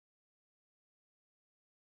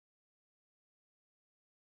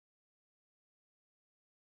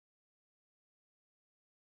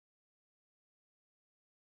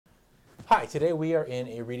Hi, today we are in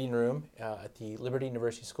a reading room at the Liberty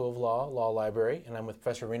University School of Law, Law Library, and I'm with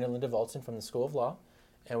Professor Lindevaldsen from the School of Law,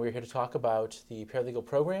 and we're here to talk about the paralegal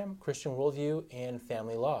program, Christian worldview, and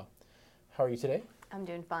family law. How are you today? I'm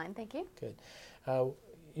doing fine, thank you. Good.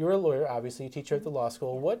 You're a lawyer, obviously, a teacher at the law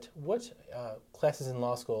school. What classes in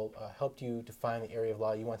law school helped you define the area of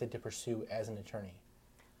law you wanted to pursue as an attorney?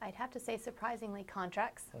 I'd have to say surprisingly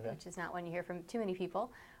contracts, which is not one you hear from too many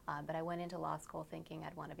people, but I went into law school thinking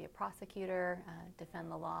I'd want to be a prosecutor, defend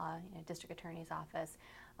the law, district attorney's office,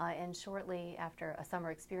 and shortly after a summer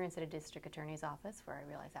experience at a district attorney's office where I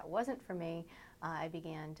realized that wasn't for me, I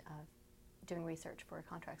began doing research for a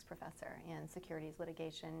contracts professor in securities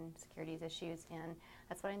litigation, securities issues, and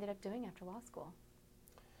that's what I ended up doing after law school.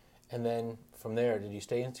 And then from there, did you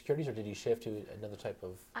stay in securities or did you shift to another type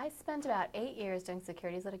of? I spent about 8 years doing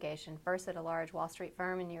securities litigation, first at a large Wall Street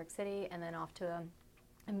firm in New York City, and then off to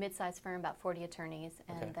a mid-sized firm, about 40 attorneys.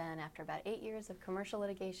 And then after about 8 years of commercial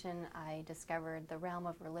litigation, I discovered the realm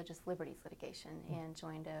of religious liberties litigation and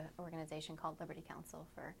joined an organization called Liberty Counsel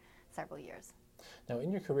for several years. Now,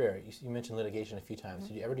 in your career, you mentioned litigation a few times.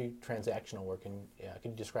 Did you ever do transactional work, and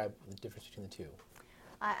could you describe the difference between the two?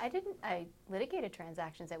 I litigated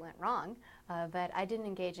transactions that went wrong, but I didn't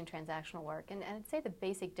engage in transactional work. And I'd say the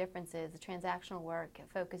basic difference is the transactional work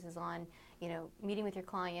focuses on, meeting with your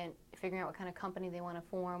client, figuring out what kind of company they want to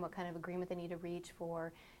form, what kind of agreement they need to reach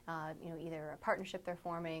for, either a partnership they're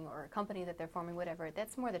forming or a company that they're forming, whatever.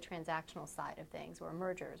 That's more the transactional side of things, or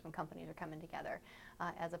mergers when companies are coming together,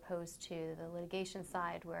 as opposed to the litigation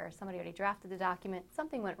side where somebody already drafted the document,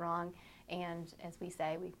 something went wrong, and as we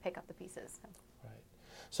say, we pick up the pieces. Right.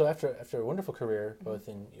 So after a wonderful career, both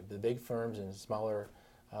in the big firms and smaller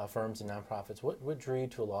firms and nonprofits, what drew you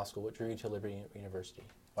to a law school? What drew you to Liberty University?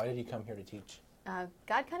 Why did you come here to teach?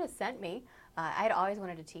 God kind of sent me. I had always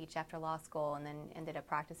wanted to teach after law school and then ended up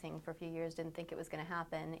practicing for a few years, didn't think it was going to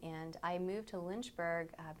happen. And I moved to Lynchburg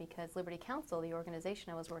because Liberty Counsel, the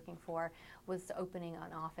organization I was working for, was opening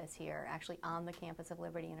an office here, actually on the campus of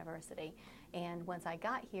Liberty University. And once I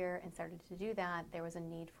got here and started to do that, there was a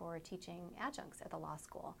need for teaching adjuncts at the law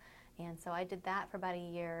school. And so I did that for about a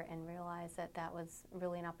year and realized that that was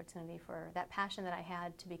really an opportunity for that passion that I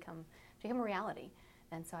had to become a reality.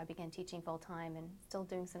 And so I began teaching full-time and still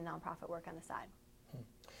doing some nonprofit work on the side.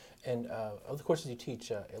 And of the courses you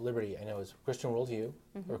teach at Liberty, I know is Christian Worldview,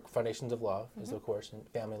 or Foundations of Law is the course, and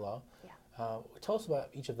Family Law. Yeah. Tell us about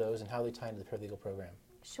each of those and how they tie into the paralegal program.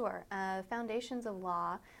 Sure. Foundations of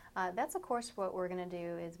Law, that's a course what we're going to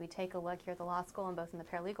do is we take a look here at the law school and both in the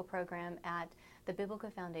paralegal program at the biblical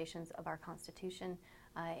foundations of our Constitution,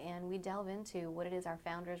 and we delve into what it is our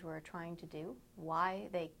founders were trying to do, why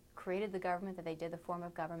they created the government that they did, the form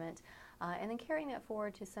of government, and then carrying that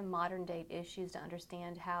forward to some modern day issues to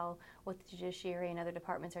understand what the judiciary and other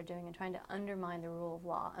departments are doing and trying to undermine the rule of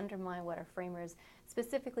law, undermine what our framers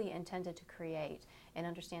specifically intended to create, and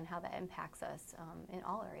understand how that impacts us in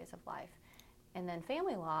all areas of life. And then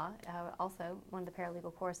family law, also one of the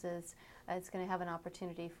paralegal courses, it's going to have an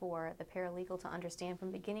opportunity for the paralegal to understand from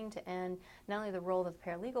beginning to end not only the role that the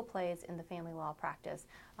paralegal plays in the family law practice,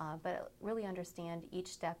 but really understand each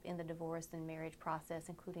step in the divorce and marriage process,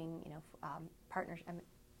 including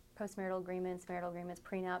post-marital agreements, marital agreements,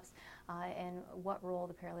 prenups, and what role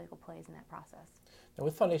the paralegal plays in that process. Now,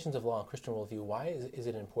 with Foundations of Law and Christian Worldview, why is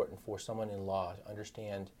it important for someone in law to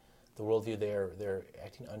understand the worldview they're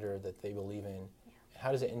acting under, that they believe in? Yeah.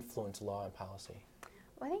 How does it influence law and policy?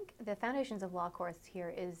 Well, I think the Foundations of Law course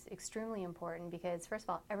here is extremely important because, first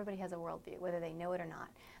of all, everybody has a worldview, whether they know it or not.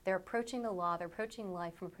 They're approaching the law, they're approaching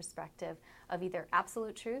life from a perspective of either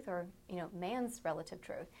absolute truth or, man's relative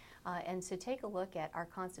truth. And to take a look at our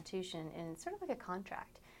Constitution, and it's sort of like a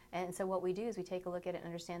contract. And so what we do is we take a look at it and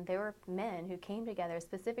understand there were men who came together,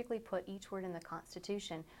 specifically put each word in the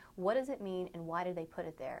Constitution. What does it mean and why did they put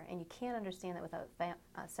it there? And you can't understand that without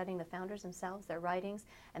studying the founders themselves, their writings,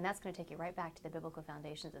 and that's going to take you right back to the biblical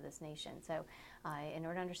foundations of this nation. So in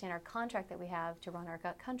order to understand our contract that we have to run our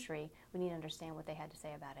country, we need to understand what they had to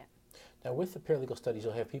say about it. Now, with the paralegal studies,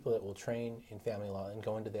 you'll have people that will train in family law and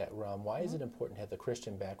go into that realm. Why is it important to have the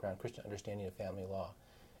Christian background, Christian understanding of family law?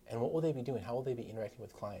 And what will they be doing? How will they be interacting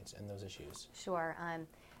with clients and those issues? Sure.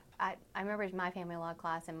 I remember my family law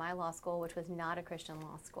class in my law school, which was not a Christian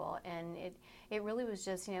law school, and it really was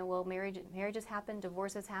just, marriages happen,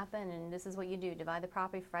 divorces happen, and this is what you do, divide the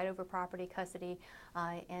property, fight over property, custody,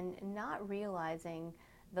 and not realizing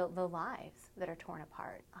the lives that are torn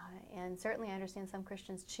apart. And certainly I understand some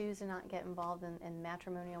Christians choose to not get involved in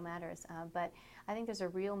matrimonial matters, but I think there's a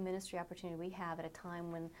real ministry opportunity we have at a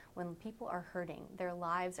time when people are hurting, their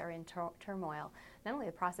lives are in turmoil. Not only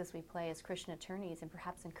the process we play as Christian attorneys and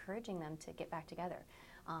perhaps encouraging them to get back together,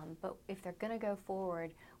 but if they're going to go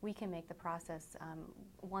forward, we can make the process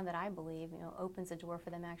one that I believe opens a door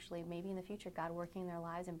for them actually maybe in the future, God working in their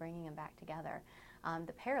lives and bringing them back together.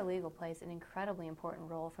 The paralegal plays an incredibly important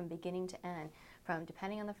role from beginning to end, from,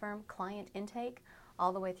 depending on the firm, client intake,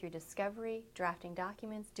 all the way through discovery, drafting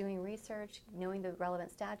documents, doing research, knowing the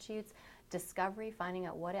relevant statutes, discovery, finding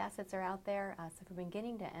out what assets are out there. So from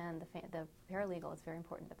beginning to end, the paralegal is very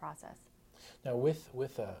important to the process. Now, with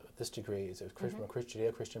this degree, is from a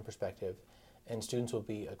Judeo-Christian perspective, and students will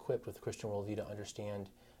be equipped with Christian worldview to understand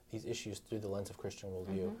these issues through the lens of Christian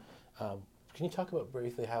worldview. Can you talk about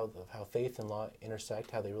briefly how faith and law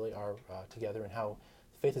intersect, how they really are together, and how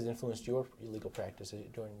faith has influenced your legal practice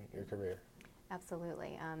during your career?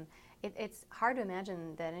 Absolutely. It's hard to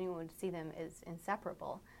imagine that anyone would see them as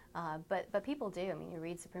inseparable, but people do. I mean, you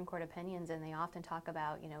read Supreme Court opinions, and they often talk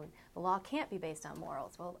about, the law can't be based on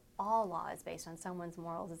morals. Well, all law is based on someone's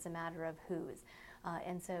morals. It's a matter of whose.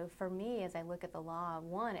 And so for me, as I look at the law,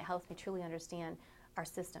 one, it helps me truly understand our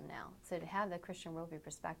system now. So to have the Christian worldview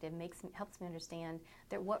perspective helps me understand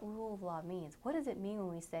that what rule of law means. What does it mean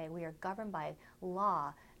when we say we are governed by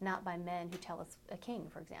law, not by men who tell us, a king,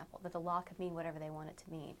 for example, that the law could mean whatever they want it to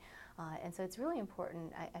mean. And so it's really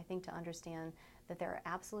important, I think, to understand that there are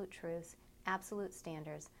absolute truths, absolute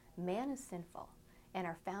standards. Man is sinful, and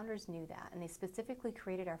our founders knew that, and they specifically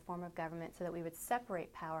created our form of government so that we would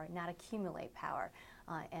separate power, not accumulate power.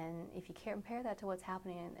 And if you compare that to what's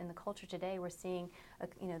happening in the culture today, we're seeing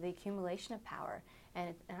the accumulation of power,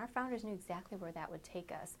 and our founders knew exactly where that would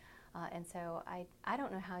take us. And so I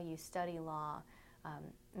don't know how you study law. I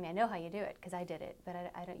mean, I know how you do it because I did it, but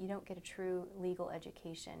you don't get a true legal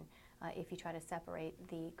education if you try to separate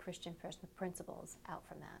the Christian principles out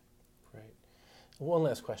from that. Great. One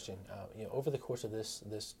last question. Over the course of this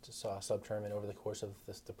subterm and over the course of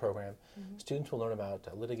the program, students will learn about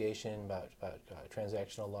litigation, about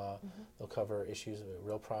transactional law. They'll cover issues of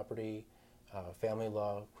real property, family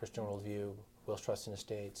law, Christian worldview, wills, trusts, and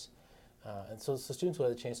estates. And so students will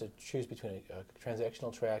have the chance to choose between a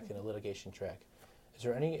transactional track and a litigation track. Is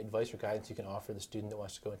there any advice or guidance you can offer the student that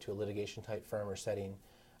wants to go into a litigation-type firm or setting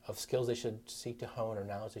of skills they should seek to hone or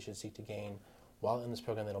knowledge they should seek to gain while in this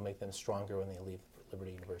program that'll make them stronger when they leave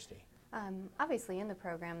Liberty University? Obviously in the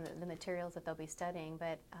program, the materials that they'll be studying,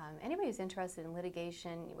 but anybody who's interested in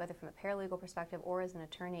litigation, whether from a paralegal perspective or as an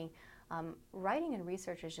attorney, writing and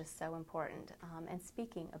research is just so important, and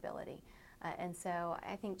speaking ability. And so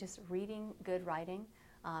I think just reading good writing,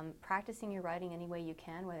 practicing your writing any way you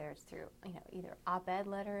can, whether it's through either op-ed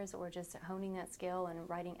letters or just honing that skill and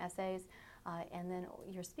writing essays, and then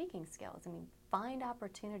your speaking skills. I mean, find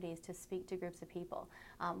opportunities to speak to groups of people.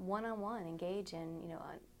 One-on-one, engage in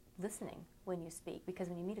listening when you speak, because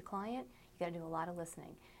when you meet a client, you got to do a lot of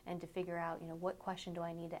listening and to figure out what question do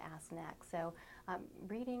I need to ask next. So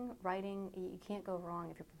reading, writing, you can't go wrong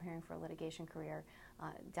if you're preparing for a litigation career,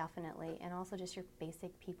 definitely. And also just your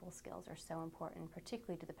basic people skills are so important,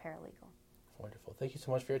 particularly to the paralegal. Wonderful. Thank you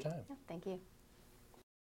so much for your time. Yeah, thank you.